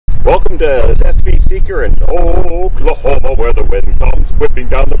Welcome to SV Seeker in Oklahoma, where the wind comes whipping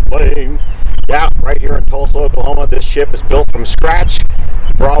down the plain. Yeah, right here in Tulsa, Oklahoma. This ship is built from scratch.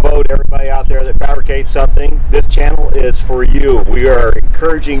 Bravo to everybody out there that fabricates something. This channel is for you. We are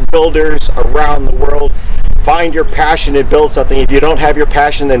encouraging builders around the world. Find your passion and build something. If you don't have your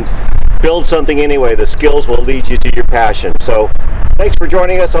passion, then build something anyway. The skills will lead you to your passion. So thanks for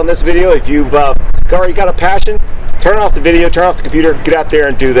joining us on this video. If you've already got a passion, turn off the video, turn off the computer, get out there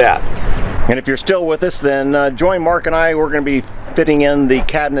and do that. And if you're still with us, then join Mark and I. We're going to be fitting in the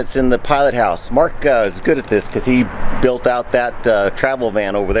cabinets in the Pilothouse. Mark is good at this because he built out that travel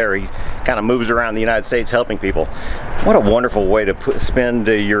van over there. He kind of moves around the United States helping people. What a wonderful way to spend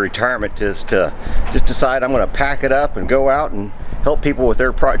your retirement, is to just decide I'm going to pack it up and go out and help people with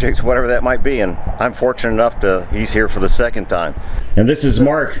their projects, whatever that might be. And I'm fortunate enough to, he's here for the second time. And this is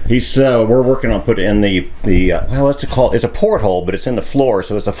Mark. He's we're working on putting in the well, what's it called? It's a porthole, but it's in the floor,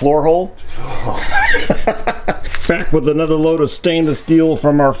 so it's a floor hole. Back with another load of stainless steel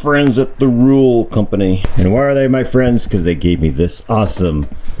from our friends at the Rule Company. And why are they my friends? Because they gave me this awesome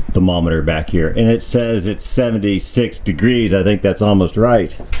thermometer back here, and it says it's 76 degrees. I think that's almost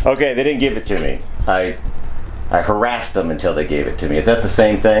right. Okay, they didn't give it to me. I harassed them until they gave it to me. Is that the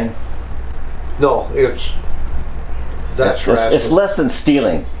same thing? No, that's harassment. It's less than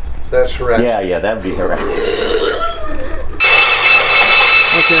stealing. That's harassment. Yeah, that would be harassment.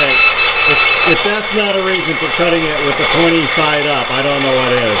 Okay, if that's not a reason for cutting it with the pointy side up, I don't know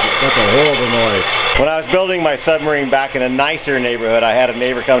what is. That's a horrible noise. When I was building my submarine back in a nicer neighborhood, I had a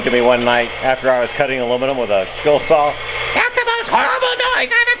neighbor come to me one night after I was cutting aluminum with a skill saw. That's the most horrible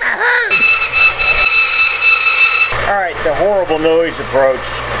noise I've ever heard! Alright, the horrible noise approach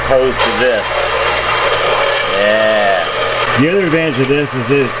opposed to this. Yeah. The other advantage of this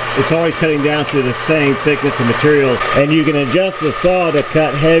is it's always cutting down to the same thickness of materials, and you can adjust the saw to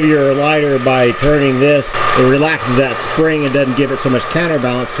cut heavier or lighter by turning this. It relaxes that spring and doesn't give it so much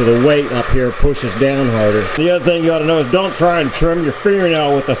counterbalance, so the weight up here pushes down harder. The other thing you ought to know is don't try and trim your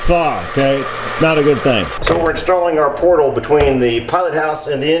fingernail with the saw, okay? It's not a good thing. So we're installing our portal between the Pilothouse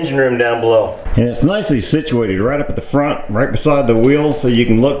and the engine room down below. And it's nicely situated right up at the front, right beside the wheel, so you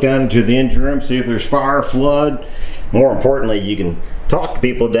can look down into the engine room, see if there's fire, flood. More importantly, you can talk to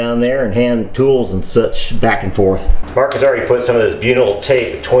people down there and hand tools and such back and forth. Mark has already put some of this butyl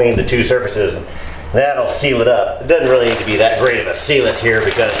tape between the two surfaces, and that'll seal it up. It doesn't really need to be that great of a sealant here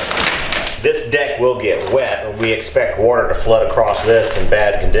because this deck will get wet, and we expect water to flood across this in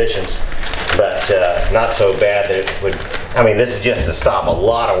bad conditions, but not so bad that it would. I mean, this is just to stop a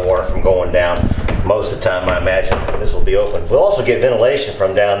lot of water from going down. Most of the time, I imagine this will be open. We'll also get ventilation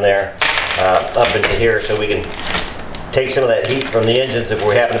from down there up into here, so we can take some of that heat from the engines if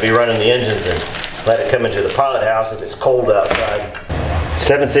we happen to be running the engines and let it come into the Pilothouse if it's cold outside.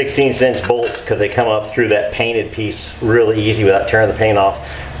 7/16" bolts, because they come up through that painted piece really easy without tearing the paint off.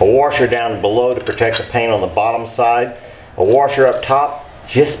 A washer down below to protect the paint on the bottom side. A washer up top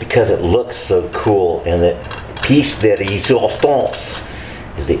just because it looks so cool. And the piece de resistance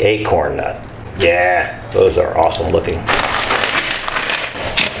is the acorn nut. Yeah, those are awesome looking.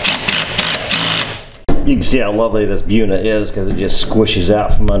 You can see how lovely this Buna is because it just squishes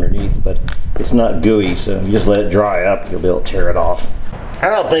out from underneath, but it's not gooey, so you just let it dry up, you'll be able to tear it off. I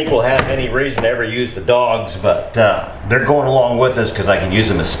don't think we'll have any reason to ever use the dogs, but they're going along with us because I can use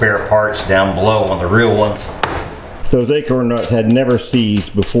them as spare parts down below on the real ones. Those acorn nuts had never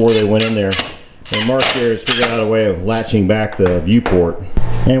seized before they went in there. And Mark here has figured out a way of latching back the viewport.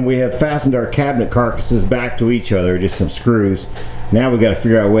 And we have fastened our cabinet carcasses back to each other, just some screws. Now we've got to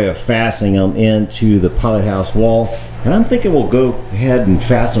figure out a way of fastening them into the Pilothouse wall. And I'm thinking we'll go ahead and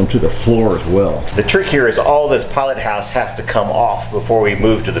fasten them to the floor as well. The trick here is all this Pilothouse has to come off before we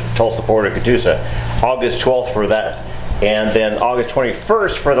move to the Tulsa Port of Catoosa. August 12th for that, and then August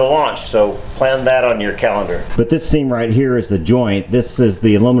 21st for the launch, so plan that on your calendar. But this seam right here is the joint. This is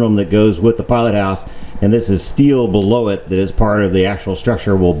the aluminum that goes with the Pilothouse, and this is steel below it that is part of the actual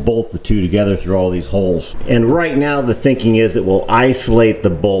structure. We'll bolt the two together through all these holes. And right now the thinking is that we'll isolate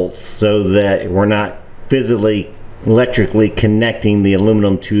the bolts so that we're not physically, electrically connecting the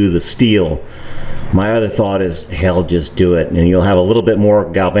aluminum to the steel. My other thought is, hell, just do it, and you'll have a little bit more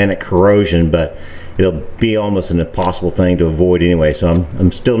galvanic corrosion, but it'll be almost an impossible thing to avoid anyway, so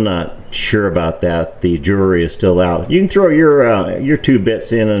I'm still not sure about that. The jury is still out. You can throw your 2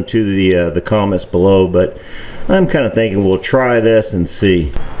 bits in into the comments below, but I'm kind of thinking we'll try this and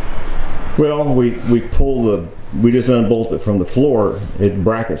see. Well, we just unbolt it from the floor. It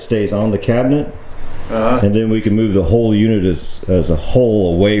bracket stays on the cabinet, and then we can move the whole unit as a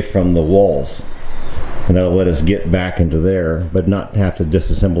whole away from the walls. And that'll let us get back into there, but not have to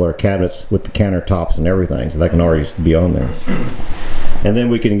disassemble our cabinets with the countertops and everything. So that can already be on there. And then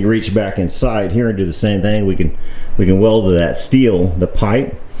we can reach back inside here and do the same thing. We can weld to that steel, the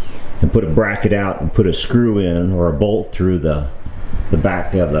pipe, and put a bracket out and put a screw in or a bolt through the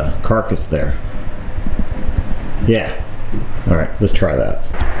back of the carcass there. Yeah. All right, let's try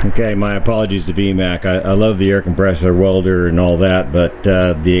that. Okay, my apologies to VMAC. I love the air compressor, welder, and all that, but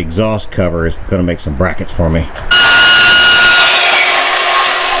the exhaust cover is going to make some brackets for me.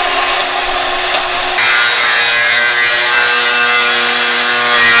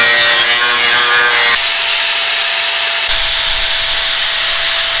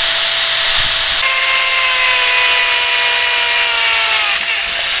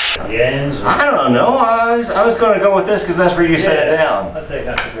 I don't know. I was going to go with this because that's where you set it down. I think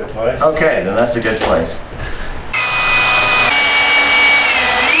that's a good place. Okay, then that's a good place.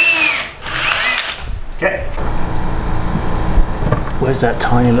 Okay. Where's that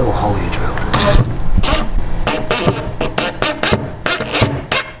tiny little hole you drilled?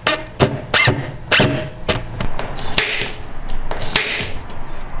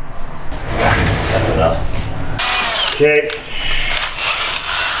 That's enough. Okay.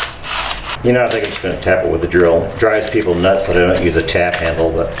 You know, I think I'm just going to tap it with a drill. It drives people nuts that I don't use a tap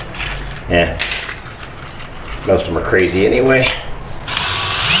handle, but yeah, most of them are crazy anyway.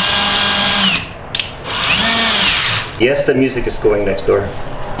 Yes, the music is going next door.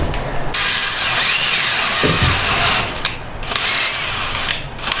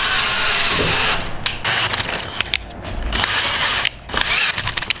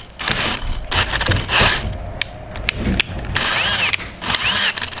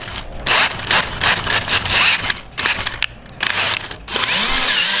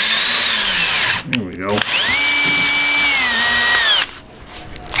 There we go.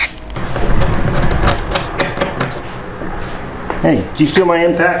 Hey, did you steal my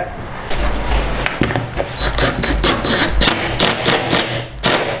impact?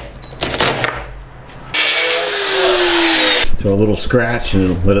 So a little scratch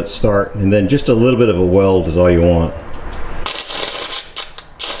and let it start, and then just a little bit of a weld is all you want.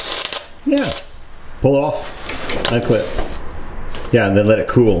 Yeah, pull it off, unclip. Yeah, and then let it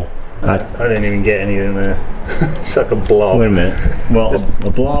cool. I didn't even get any in there. It's like a blob. Wait a minute. Well,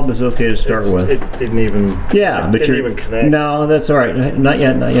 a blob is okay to start with. It didn't even. Yeah, but didn't even connect. No, that's all right. Not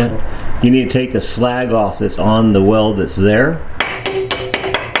yet. Not yet. You need to take the slag off that's on the weld that's there.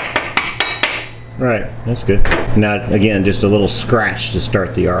 Right. That's good. Now, again, just a little scratch to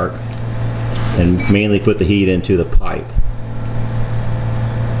start the arc, and mainly put the heat into the pipe.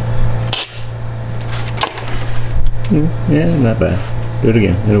 Yeah, not bad. Do it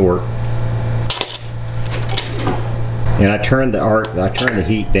again. It'll work. And I turned the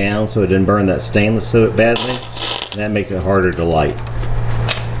heat down so it didn't burn that stainless so badly. And that makes it harder to light.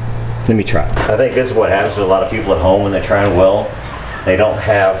 Let me try. I think this is what happens to a lot of people at home when they try and weld. They don't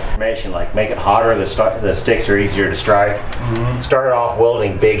have information like make it hotter, the sticks are easier to strike. Start off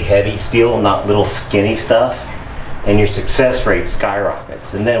welding big heavy steel, not little skinny stuff, and your success rate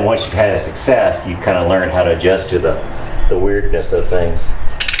skyrockets. And then once you've had a success, you kind of learn how to adjust to the weirdness of things.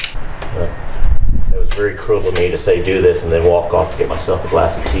 It was very cruel of me to say do this and then walk off to get myself a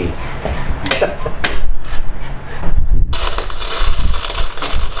glass of tea.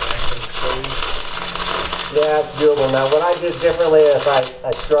 Yeah, it's doable. Now what I did differently is I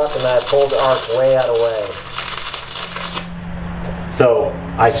struck and I pulled the arc way out of the way. So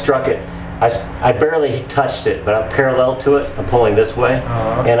I struck it. I barely touched it, but I'm parallel to it. I'm pulling this way,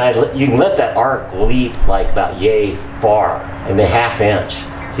 and you can let that arc leap like about yay far, in a ½ inch.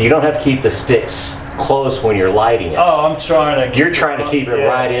 So you don't have to keep the sticks close when you're lighting it. Oh, I'm trying to. You're trying to keep it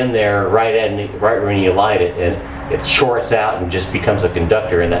right in there, right when you light it, and it shorts out and just becomes a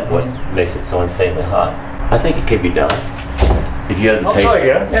conductor, and that's what makes it so insanely hot. I think it could be done if you had the patience. I'll try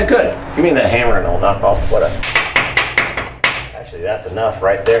again. Yeah, good. Give me that hammer and I'll knock off what I. Actually, that's enough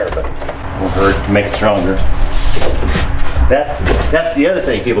right there, but it won't hurt to make it stronger. That's the other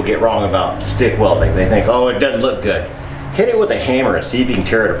thing people get wrong about stick welding. They think, oh, it doesn't look good. Hit it with a hammer and see if you can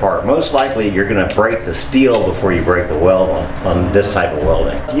tear it apart. Most likely, you're going to break the steel before you break the weld on this type of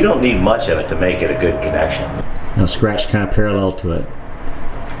welding. You don't need much of it to make it a good connection. Now scratch kind of parallel to it.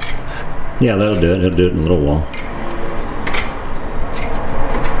 Yeah, that'll do it. It'll do it in a little while.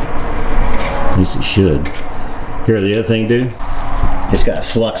 At least it should. Here, the other thing, dude. It's got a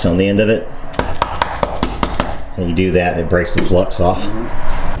flux on the end of it. And you do that, and it breaks the flux off.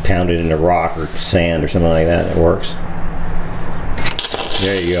 Pound it into rock or sand or something like that. It works.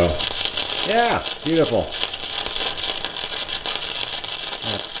 There you go. Yeah, beautiful.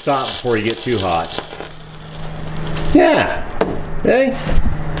 Now stop before you get too hot. Yeah. Hey,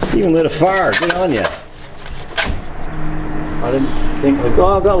 even lit a fire. Good on you. I didn't think, oh,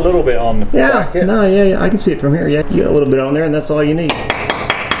 I've got a little bit on the bracket. No, yeah, I can see it from here. Yeah, you got a little bit on there, and that's all you need.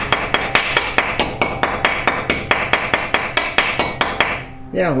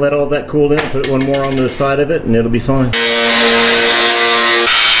 Yeah, let all that cool down, put one more on the side of it, and it'll be fine.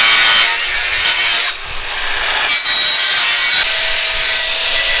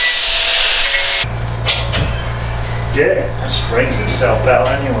 Yeah, that springs itself out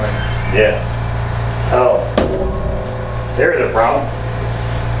anyway. Yeah. Oh. There's a problem.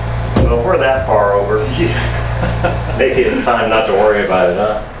 Well, if we're that far over, maybe it's time not to worry about it,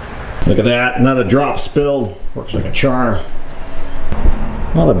 huh? Look at that, not a drop spilled. Works like a charm.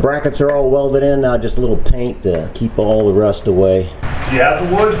 Well, the brackets are all welded in now, just a little paint to keep all the rust away. Do you have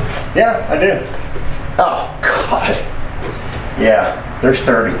the wood? Yeah, I do. Oh, God. Yeah, they're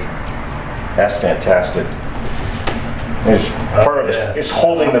sturdy. That's fantastic. It's part of it. It's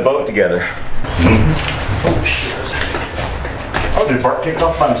holding the boat together. Oh, shit. Oh, did Bart take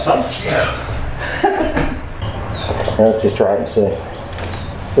off by himself? Yeah. Let's just try it and see.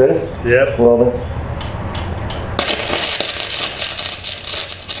 Ready? Yep. A little bit.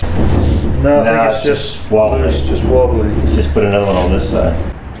 No, I think it's just wobbly. It's just wobbly. Let's just put another one on this side.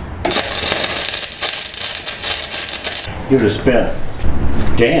 Give it a spin.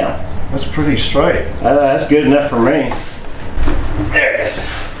 Damn. That's pretty straight. That's good enough for me. There it is.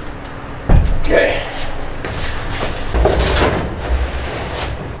 Okay.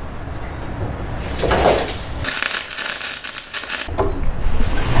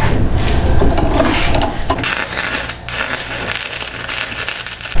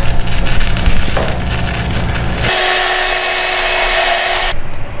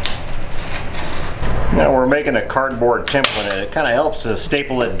 Now we're making a cardboard template, and it kind of helps us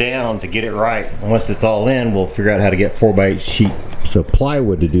staple it down to get it right. And once it's all in, we'll figure out how to get 4x8 sheets of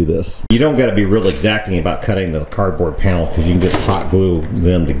plywood to do this. You don't got to be real exacting about cutting the cardboard panels, because you can just hot glue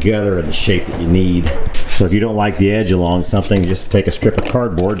them together in the shape that you need. So if you don't like the edge along something, just take a strip of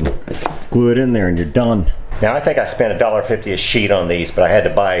cardboard and glue it in there and you're done. Now I think I spent $1.50 a sheet on these, but I had to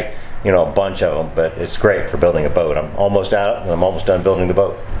buy, you know, a bunch of them. But it's great for building a boat. I'm almost out and I'm almost done building the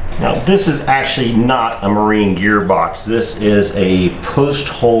boat. Now this is actually not a marine gearbox. This is a post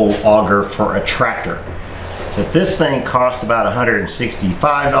hole auger for a tractor. But this thing cost about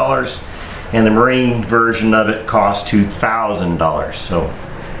 $165, and the marine version of it cost $2,000. So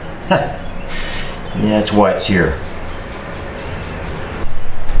yeah, that's why it's here.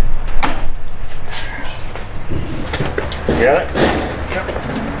 You got it?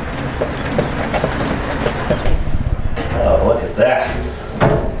 Oh, look at that.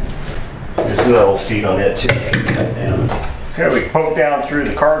 There's a little feet on it too. Here we poked down through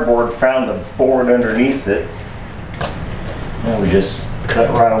the cardboard, found the board underneath it. And we just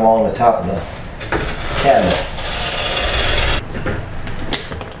cut right along the top of the cabinet.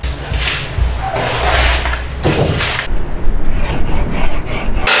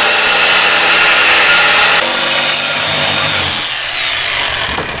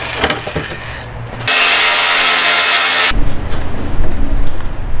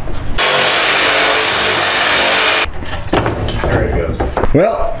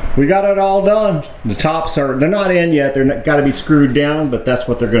 Well, we got it all done. The tops are, they're not in yet. They're got to be screwed down, but that's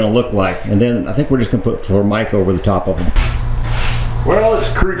what they're going to look like. And then I think we're just going to put Formica over the top of them. Well, it's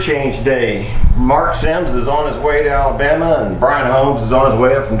crew change day. Mark Sims is on his way to Alabama, and Brian Holmes is on his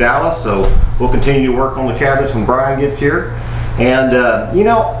way up from Dallas. So we'll continue to work on the cabinets when Brian gets here. And you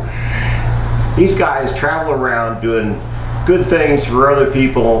know, these guys travel around doing good things for other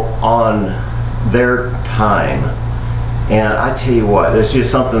people on their time. And I tell you what, it's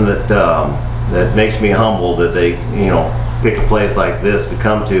just something that that makes me humble that they, you know, pick a place like this to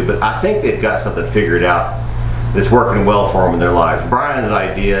come to. But I think they've got something figured out that's working well for them in their lives. Brian's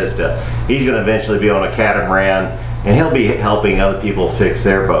idea is he's going to eventually be on a catamaran, and he'll be helping other people fix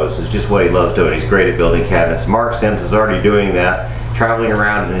their boats. It's just what he loves doing. He's great at building cabinets. Mark Sims is already doing that, traveling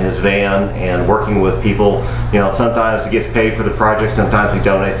around in his van and working with people. You know, sometimes he gets paid for the project, sometimes he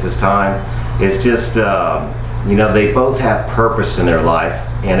donates his time. It's just, you know, they both have purpose in their life,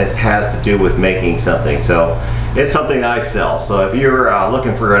 and it has to do with making something. So it's something I sell. So if you're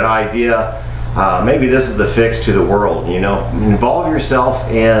looking for an idea, maybe this is the fix to the world. You know, involve yourself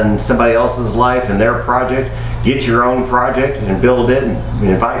in somebody else's life and their project. Get your own project and build it and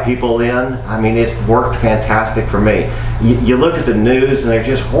invite people in. I mean, it's worked fantastic for me. You look at the news, and there's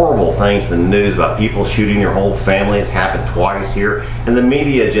just horrible things in the news about people shooting their whole family. It's happened twice here, and the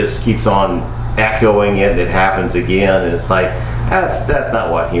media just keeps on echoing it, and it happens again, and it's like, that's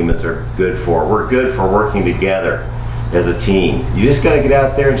not what humans are good for. We're good for working together as a team. You just got to get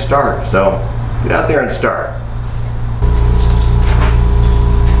out there and start. So get out there and start.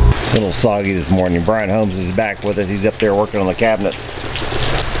 A little soggy this morning. Brian Holmes is back with us. He's up there working on the cabinets.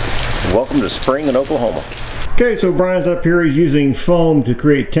 Welcome to spring in Oklahoma. Okay, so Brian's up here. He's using foam to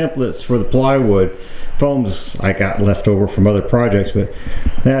create templates for the plywood. Foam's I got left over from other projects, but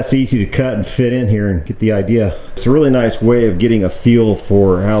that's easy to cut and fit in here and get the idea. It's a really nice way of getting a feel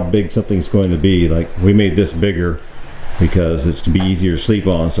for how big something's going to be. Like, we made this bigger because it's to be easier to sleep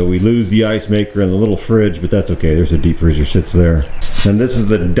on. So we lose the ice maker and the little fridge, but that's okay. There's a deep freezer sits there. And this is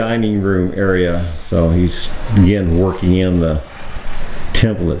the dining room area. So he's again working in the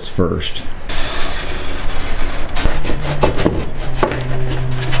templates first.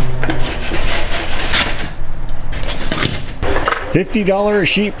 $50 a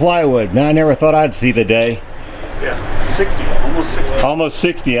sheet plywood. Now, I never thought I'd see the day. Yeah, 60, almost 60. Almost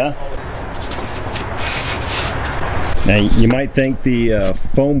 60, huh? Now, you might think the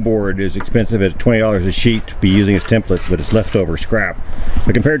foam board is expensive at $20 a sheet to be using as templates, but it's leftover scrap.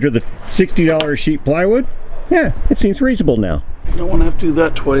 But compared to the $60 a sheet plywood, yeah, it seems reasonable now. You don't want to have to do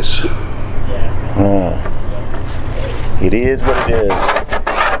that twice. Oh, it is what it is.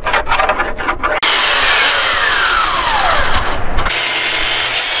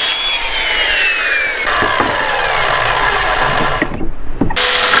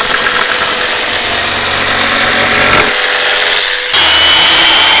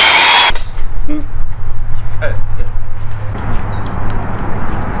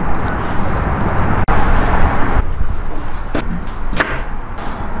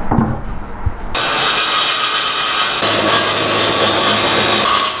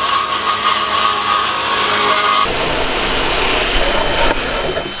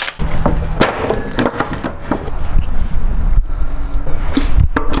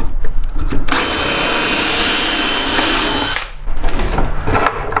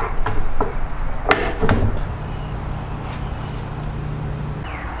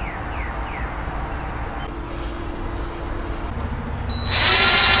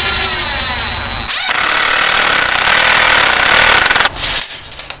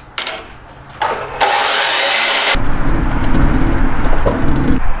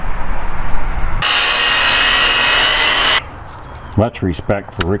 Much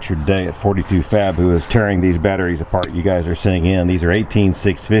respect for Richard Day at 42 Fab, who is tearing these batteries apart you guys are seeing in. These are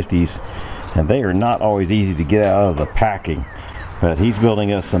 18650s, and they are not always easy to get out of the packing. But he's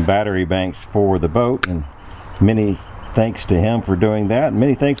building us some battery banks for the boat, and many thanks to him for doing that, and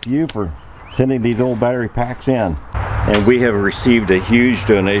many thanks to you for sending these old battery packs in. And we have received a huge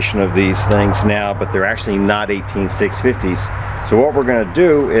donation of these things now, but they're actually not 18650s. So what we're going to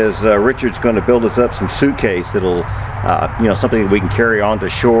do is Richard's going to build us up some suitcase that'll, you know, something that we can carry onto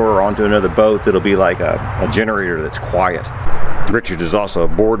shore or onto another boat that'll be like a generator that's quiet. Richard is also a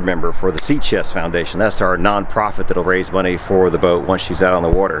board member for the Sea Chest Foundation. That's our non-profit that'll raise money for the boat once she's out on the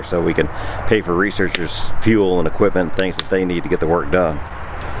water, so we can pay for researchers' fuel and equipment, things that they need to get the work done.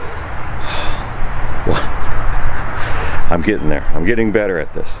 I'm getting there. I'm getting better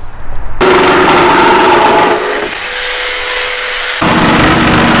at this.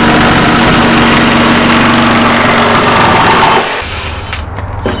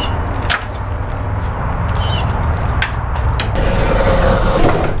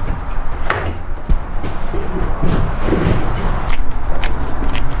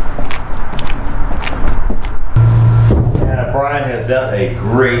 Brian has done a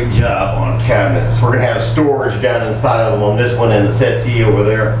great job on cabinets. We're going to have storage down inside of them on this one and the settee over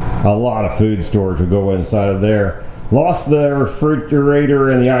there. A lot of food storage will go inside of there. Lost the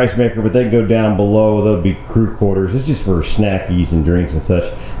refrigerator and the ice maker, but they go down below. They'll be crew quarters. It's just for snackies and drinks and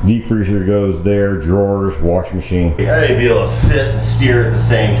such. Deep freezer goes there, drawers, washing machine. You gotta be able to sit and steer at the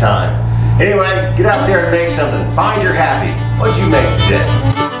same time. Anyway, get out there and make something. Find your happy. What'd you make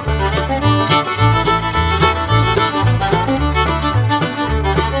today?